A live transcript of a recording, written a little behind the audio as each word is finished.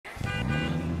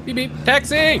Beep beep.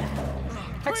 Taxi!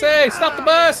 Taxi! Stop the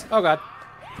bus! Oh god.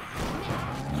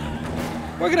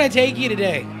 Where can I take you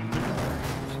today?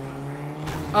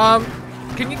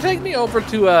 Can you take me over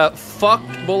to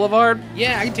Fucked Boulevard?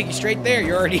 Yeah, I can take you straight there.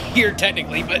 You're already here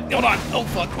technically, but hold on. Oh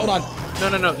fuck, hold on.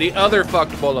 No. The other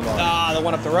Fucked Boulevard. Ah, the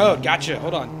one up the road. Gotcha.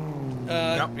 Hold on.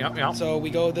 Yep. So we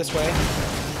go this way,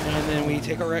 and then we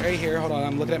take a right here. Hold on,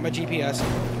 I'm looking at my GPS.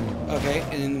 Okay,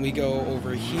 and then we go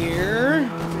over here.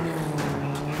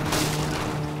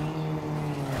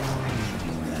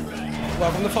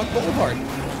 Welcome to Fuck Boulevard.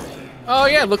 Oh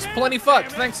yeah, looks plenty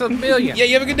fucked. Thanks a million. Yeah,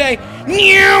 you have a good day.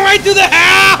 Right through the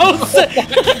house!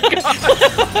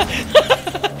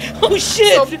 Oh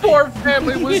shit! The poor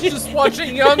family was just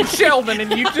watching young Sheldon,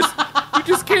 and you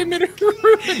just came in and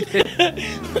ruined it.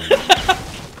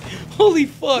 Holy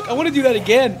fuck! I want to do that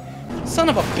again. Son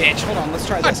of a bitch! Hold on, let's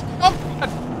try this.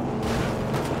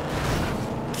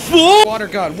 Water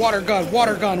gun, water gun,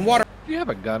 water gun, water. Do you have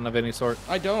a gun of any sort?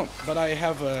 I don't, but I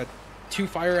have 2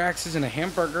 fire axes and a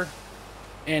hamburger,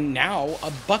 and now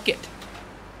a bucket.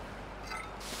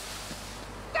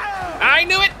 I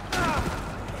knew it.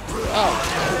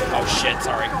 Oh shit!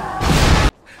 Sorry.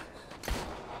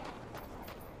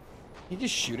 You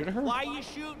just shoot at her? Why are you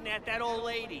shooting at that old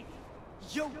lady?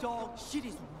 Yo, dog, shit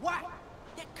is whack.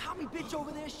 That commie bitch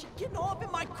over there, she getting off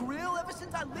in my grill ever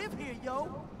since I live here,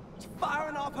 yo. She's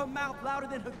firing off her mouth louder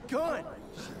than her gun.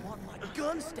 She want my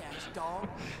gun stash, dog.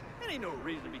 That ain't no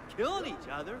reason to be killing each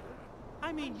other.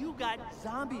 I mean, you got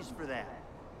zombies for that.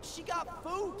 She got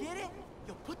food, get it?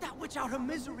 Yo, put that witch out her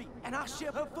misery, and I'll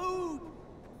share her food.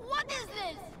 What is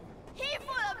this? He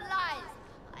full of lies.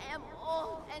 I am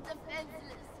old and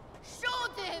defenseless.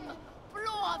 Shoot him!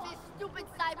 Blow off his stupid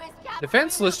sideways cap.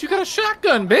 Defenseless? You got a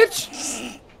shotgun,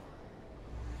 bitch.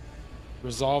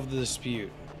 Resolve the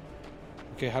dispute.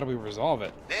 Okay, how do we resolve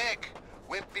it? Nick,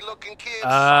 wimpy-looking kids.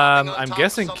 I'm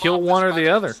guessing kill one or the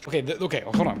other. Okay, okay,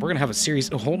 hold on. We're gonna have a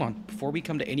series. Oh, hold on. Before we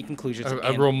come to any conclusions,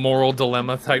 A real moral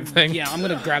dilemma type thing. yeah, I'm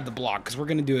gonna grab the block because we're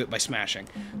gonna do it by smashing.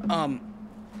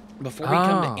 Before we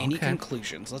come to any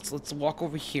conclusions, let's walk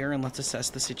over here and let's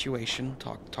assess the situation.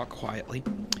 Talk quietly.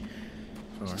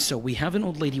 Sure. So we have an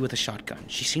old lady with a shotgun.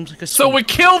 She seems like a. So we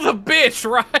kill the bitch,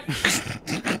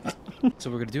 right?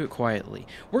 So we're gonna do it quietly.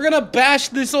 We're gonna bash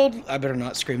this old. I better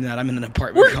not scream that. I'm in an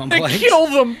apartment complex. We're gonna kill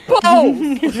them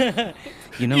both.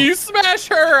 You know. You smash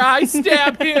her, I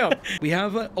stab him. We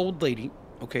have an old lady.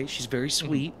 Okay, she's very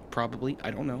sweet. Probably, I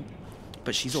don't know,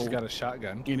 but she's old. She's got a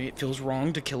shotgun. And it feels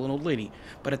wrong to kill an old lady,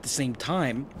 but at the same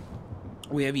time,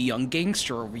 we have a young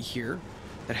gangster over here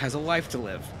that has a life to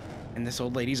live, and this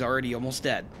old lady's already almost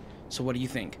dead. So what do you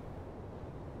think?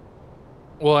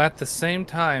 Well, at the same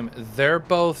time, they're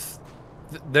both.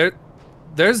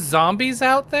 There's zombies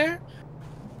out there,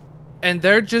 and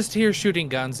they're just here shooting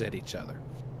guns at each other.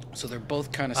 So they're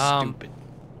both kind of stupid.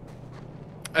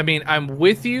 I mean, I'm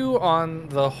with you on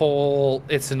the whole.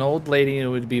 It's an old lady, and it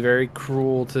would be very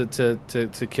cruel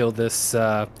to kill this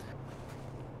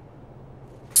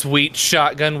sweet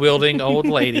shotgun wielding old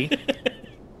lady.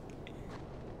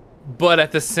 But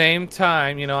at the same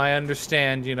time, you know, I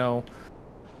understand. You know,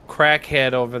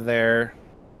 crackhead over there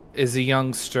is a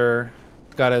youngster.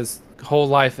 Got his whole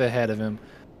life ahead of him.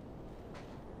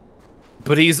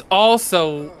 But he's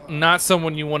also not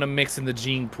someone you want to mix in the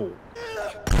gene pool.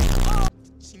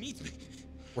 She needs me.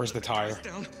 Where's the tire?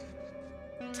 Down.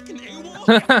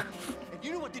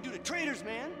 You know what they do to traitors,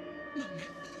 man.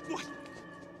 What?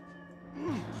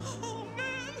 Oh,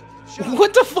 man.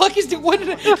 What the fuck is it? What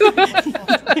did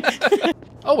I...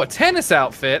 Oh, a tennis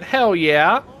outfit? Hell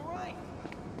yeah. All right.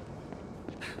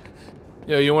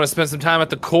 Yo, you want to spend some time at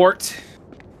the court?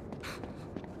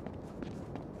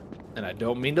 And I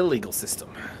don't mean the legal system.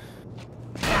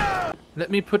 Let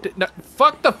me put it. No,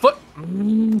 fuck the foot.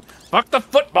 Fuck the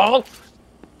football.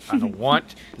 I don't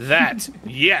want that.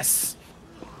 Yes.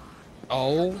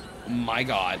 Oh my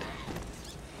god.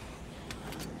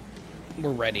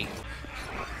 We're ready.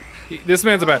 This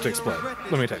man's about to explode.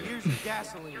 Let me tell you.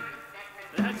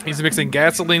 He's mixing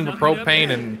gasoline with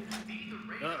propane and.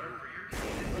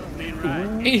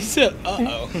 He said,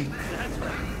 uh-oh.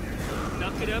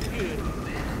 Knock it up good.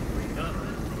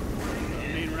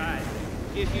 Right.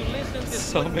 If you listen to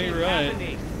So what's may been right.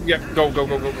 happening, Yeah, go. call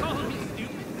me stupid.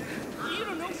 You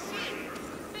don't know shit.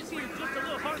 This here's just a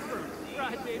little heartburn.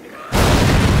 Right, baby?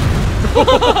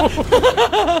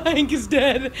 Hank is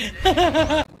dead.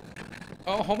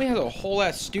 Oh, homie has a whole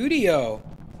ass studio.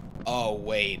 Oh,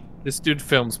 wait. This dude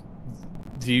films.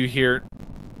 Do you hear?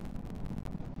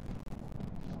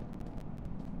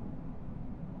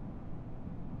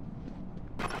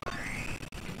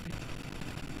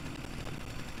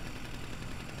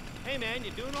 Hey man,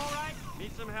 you doing all right?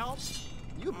 Need some help?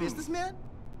 You a businessman?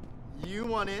 You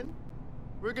want in?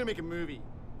 We're gonna make a movie,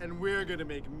 and we're gonna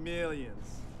make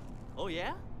millions. Oh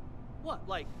yeah? What,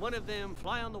 like one of them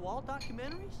fly on the wall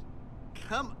documentaries?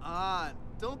 Come on,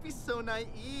 don't be so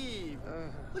naive.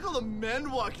 Look at all the men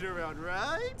walking around,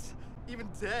 right? Even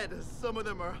dead, some of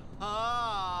them are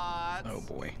hot. Oh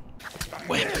boy.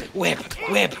 Whip, whip,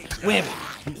 whip, whip.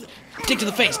 Stick to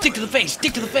the face, stick to the face,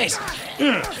 stick to the face.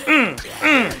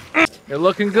 You're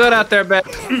looking good out there, babe.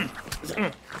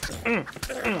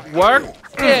 Work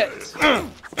it.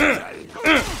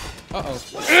 Uh-oh.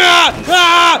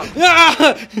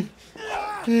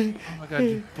 Oh my god,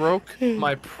 you broke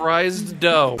my prized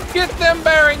dough. Get them,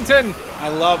 Barrington! I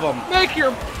love them. Make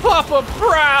your papa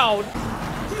proud!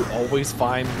 You always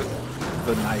find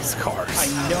the nice cars. I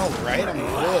know, right? I'm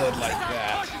good like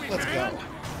that. Let's go.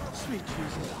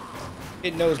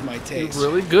 It knows my taste. You're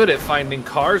really good at finding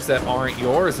cars that aren't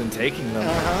yours and taking them.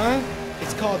 Uh-huh.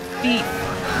 It's called thief.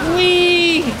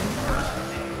 Whee!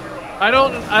 I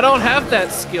don't have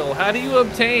that skill. How do you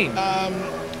obtain?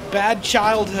 Bad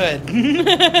childhood.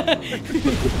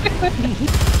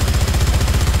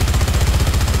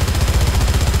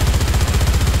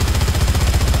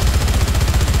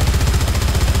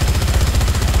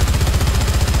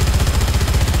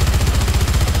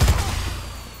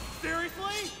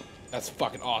 Seriously? That's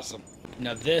fucking awesome.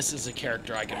 Now this is a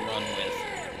character I can run with.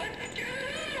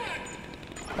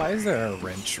 Why is there a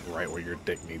wrench right where your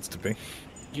dick needs to be?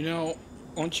 You know,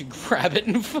 why don't you grab it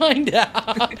and find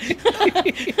out?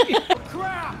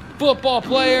 Football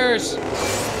players!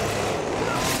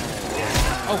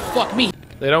 Oh, fuck me.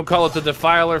 They don't call it the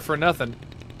Defiler for nothing.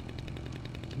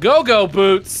 Go-go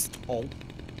boots! Oh.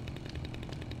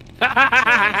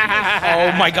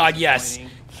 Oh my god, yes.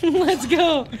 Let's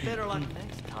go. Better luck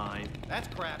next time. That's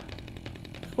crap.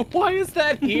 Why is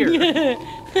that here?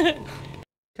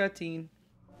 Cutting.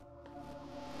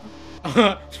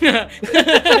 That's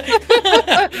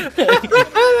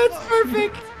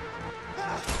perfect.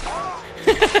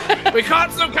 We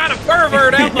caught some kind of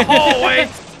pervert out in the hallway.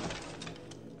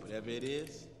 Whatever it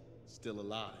is, still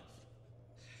alive.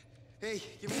 Hey,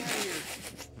 get me out of here.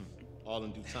 All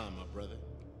in due time, my brother.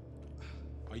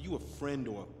 Are you a friend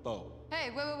or a foe? Hey,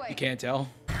 wait, wait, You wait. can't tell?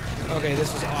 Okay,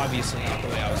 this was obviously not the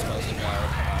way I was supposed to go.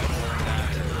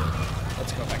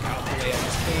 Let's go back out the way I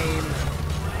just came.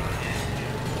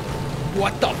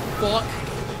 What the fuck?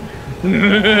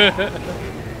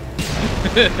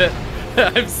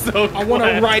 I'm so I want to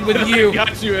glad ride with I you.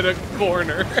 got you in a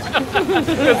corner.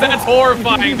 Because that's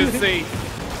horrifying to see.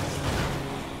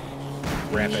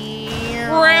 Ramp it.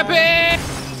 Ramp it!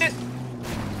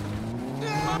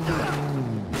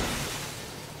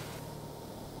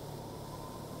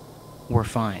 We're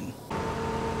fine.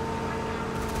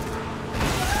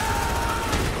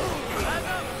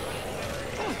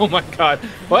 Oh my god.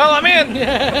 Well, I'm in!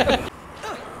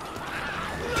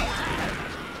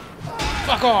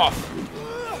 Fuck off!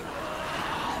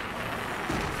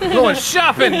 Going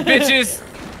shopping, bitches!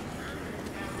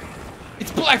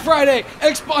 It's Black Friday!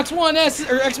 Xbox One S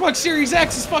or Xbox Series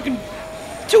X is fucking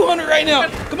 200 right now!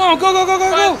 Come on, go, go, go,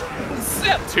 go, go!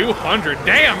 200.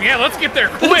 Damn, yeah, let's get there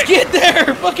quick. Let's get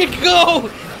there! Fucking go!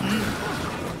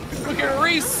 We can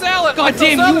resell it. God like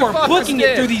damn, those you are other fuckers booking it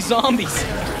did. through these zombies!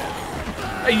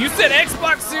 Hey, you said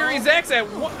Xbox Series X at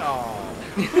what? Oh.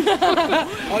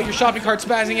 Oh, your shopping cart's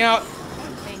spazzing out.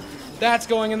 That's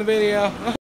going in the video.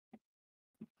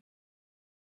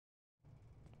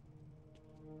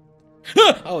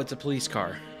 Oh, it's a police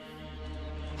car.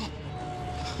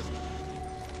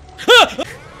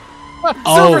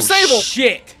 Silver Sable.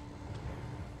 Shit!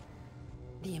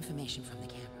 The information from the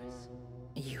cameras.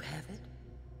 You have it?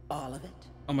 All of it?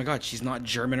 Oh my god, she's not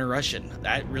German or Russian.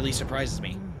 That really surprises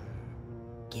me.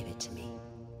 Give it to me.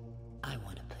 I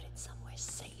want to put it somewhere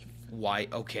safe. Why?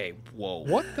 Okay, whoa.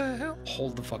 What the hell?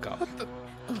 Hold the fuck up.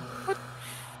 The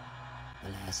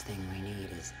last thing we need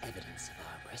is evidence of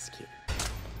our rescue.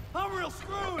 I'm real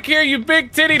screwed. Look here, you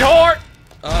big tittied whore.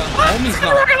 Homie's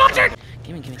not. Rocket launcher.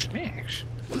 Gimme, gimme. Smash.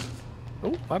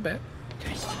 Oh, my bad.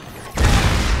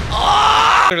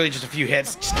 Literally just a few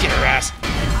hits. Just get her ass.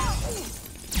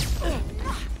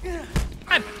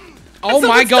 Oh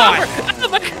my god! Oh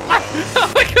my god!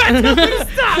 Oh my god! Tell me to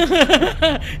stop!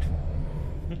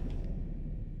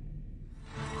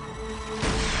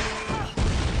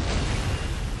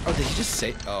 Oh, did he just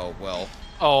say? Oh well.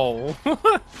 Oh.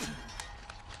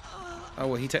 Oh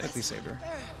well, he technically saved her.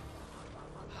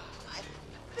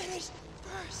 Finished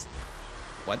first.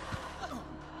 What?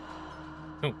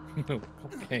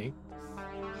 Okay.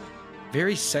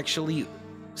 Very sexually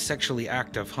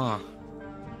active, huh?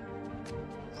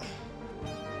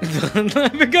 I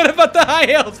forgot about the high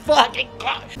hills. Fucking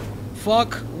God.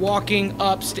 Fuck walking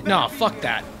upstairs. No, fuck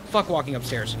that. Fuck walking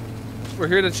upstairs. We're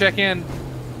here to check in.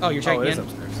 Oh, you're checking it is in?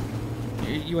 upstairs.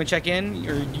 You want to check in,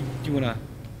 or you want to?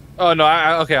 Oh no,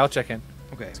 okay, I'll check in.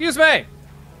 Okay. Excuse me.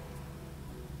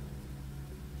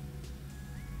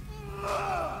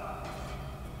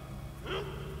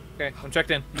 Okay, I'm checked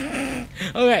in.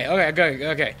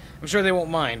 Okay. I'm sure they won't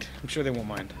mind.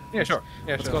 Yeah, sure.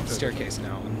 Yeah, Let's sure. go up the staircase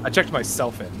now. I checked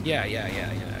myself in. Yeah.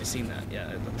 I seen that.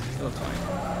 Yeah, it looked fine.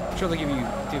 I'm sure they'll give you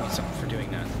something for doing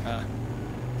that.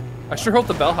 I sure hope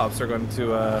the bellhops are going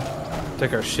to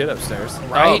take our shit upstairs.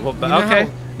 Right? Oh, well, okay.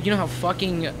 You know how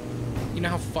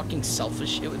fucking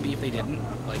selfish it would be if they didn't.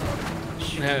 Like.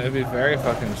 Yeah, it'd be very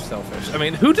fucking selfish. I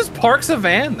mean, who just parks a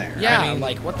van there? Yeah, I mean,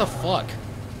 like what the fuck?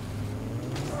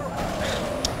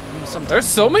 There's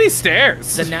so many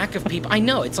stairs. The knack of people. I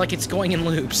know, it's like it's going in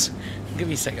loops. Give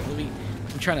me a second.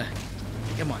 I'm trying to.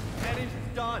 Come on.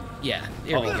 Done. Yeah,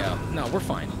 here we go. No, we're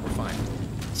fine.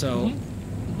 So.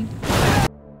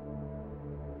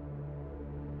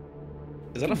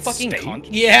 Is that a fucking con?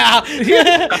 Yeah!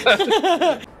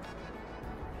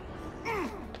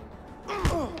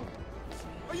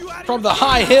 From the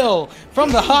high hill!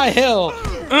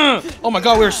 Oh my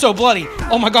god, we are so bloody!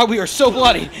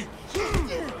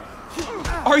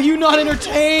 Are you not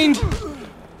entertained?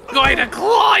 Going to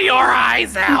claw your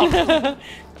eyes out.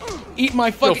 Eat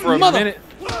my fucking mother.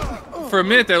 For a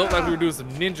minute, there looked like we were doing some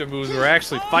ninja moves. We were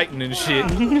actually fighting and shit.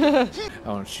 Why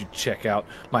don't you check out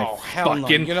my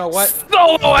fucking no. You know what?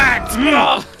 solo act?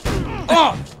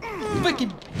 Oh,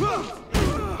 fucking.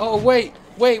 Oh wait.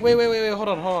 Hold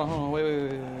on.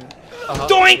 Wait.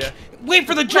 Doink! Yeah. Wait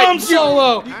for the drum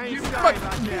solo.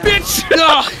 Bitch!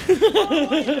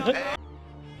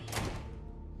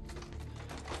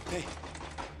 Hey.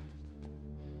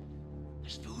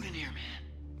 There's food in here, man.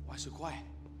 Why so quiet?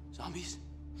 Zombies?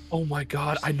 Oh my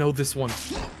god, I know this one.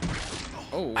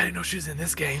 Oh. I didn't know she was in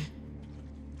this game.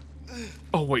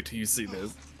 Oh, wait till you see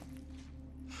this.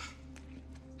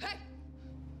 Hey!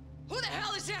 Who the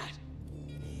hell is that?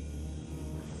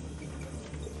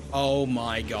 Oh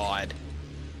my god.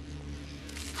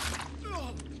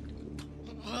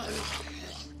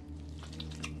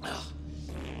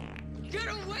 Get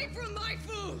away from my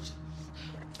food!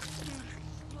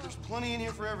 There's plenty in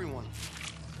here for everyone.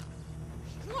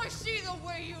 I see the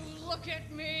way you look at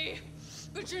me.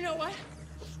 But you know what?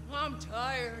 I'm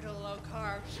tired of low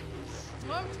carbs.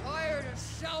 I'm tired of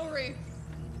celery.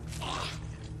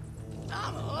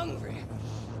 I'm hungry.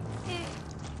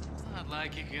 It's not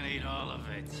like you can eat all of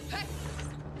it. Hey!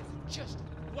 Just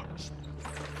watch.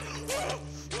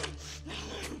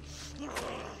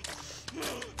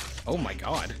 Oh my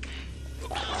god.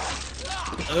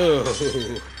 Oh.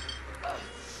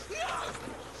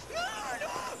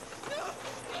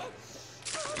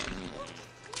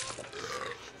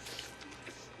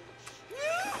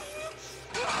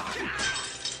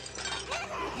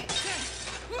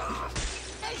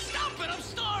 Hey, stop it! I'm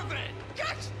starving!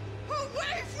 Get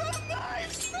away from my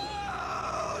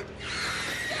food!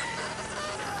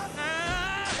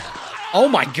 Oh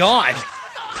my god.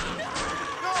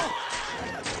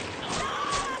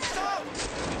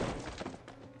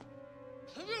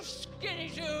 You skinny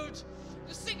dudes!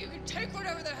 You think you can take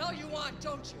whatever the hell you want,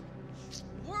 don't you?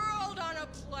 World on a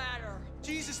platter!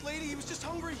 Jesus, lady, he was just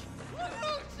hungry.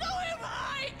 So am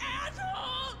I,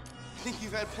 asshole! I think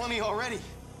you've had plenty already.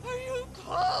 Are you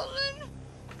calling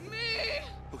me?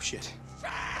 Oh, shit.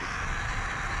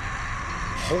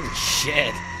 Holy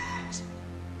shit.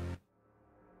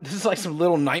 This is like some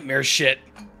Little Nightmare shit.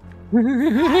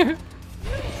 Asshole!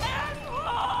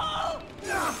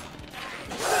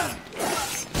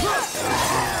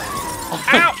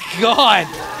 Oh god!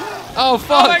 Oh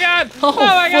fuck! Oh my god! Oh,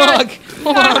 my god! fuck!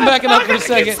 Hold on, I'm backing up for a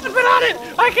second. Slipping on it!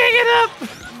 I can't get up!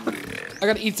 I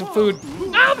gotta eat some food.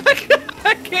 Oh my god!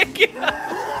 I can't get up!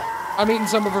 I'm eating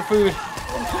some of her food.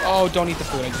 Oh, don't eat the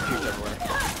food. I just puked everywhere.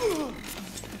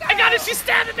 I got it! She's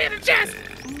stabbing me in the chest!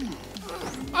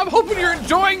 I'm hoping you're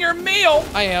enjoying your meal!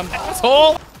 I am.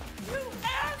 Asshole!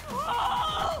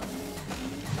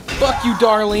 Fuck you,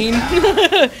 Darlene.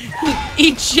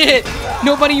 Eat shit.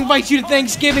 Nobody invites you to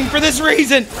Thanksgiving for this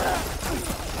reason.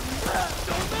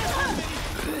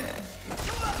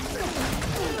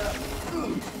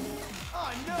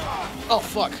 Oh,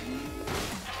 fuck.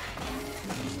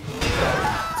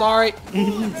 Sorry.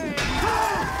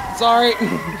 Sorry.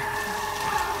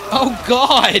 Oh,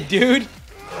 God, dude.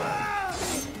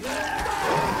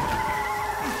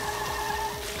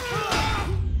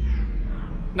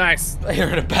 Nice. I hit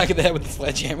her in the back of the head with the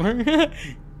sledgehammer.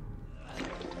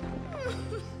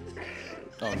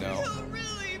 Oh, no.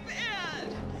 Really bad.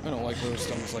 I don't like those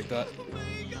stomachs like that. Oh my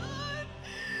god!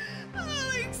 I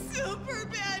like super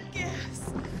bad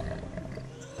gas.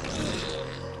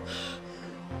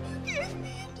 You gave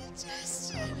me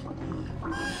indigestion.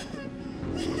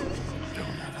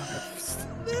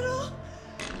 Little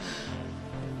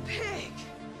pig.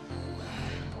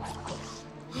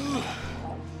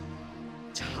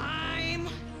 Time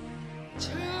to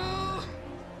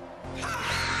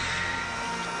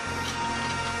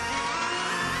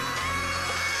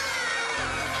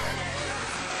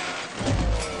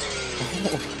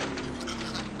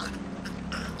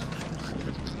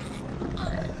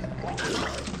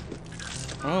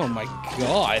Oh my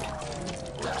god.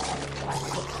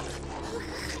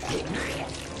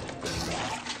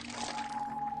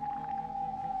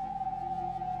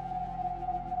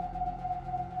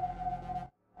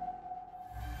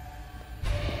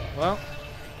 Well,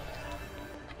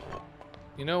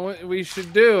 you know what we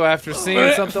should do after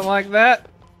seeing something like that?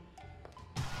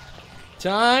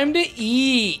 Time to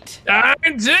eat. Time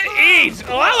to eat.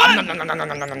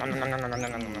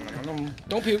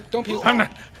 Don't puke. Don't puke. No.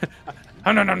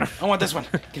 I want this one.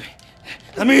 Give me.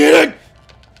 Let me eat it.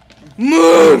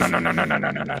 Move.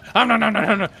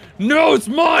 No. No, it's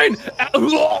mine.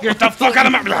 Get the fuck out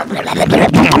of my.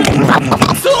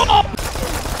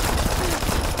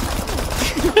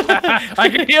 I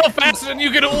can heal faster than you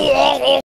can.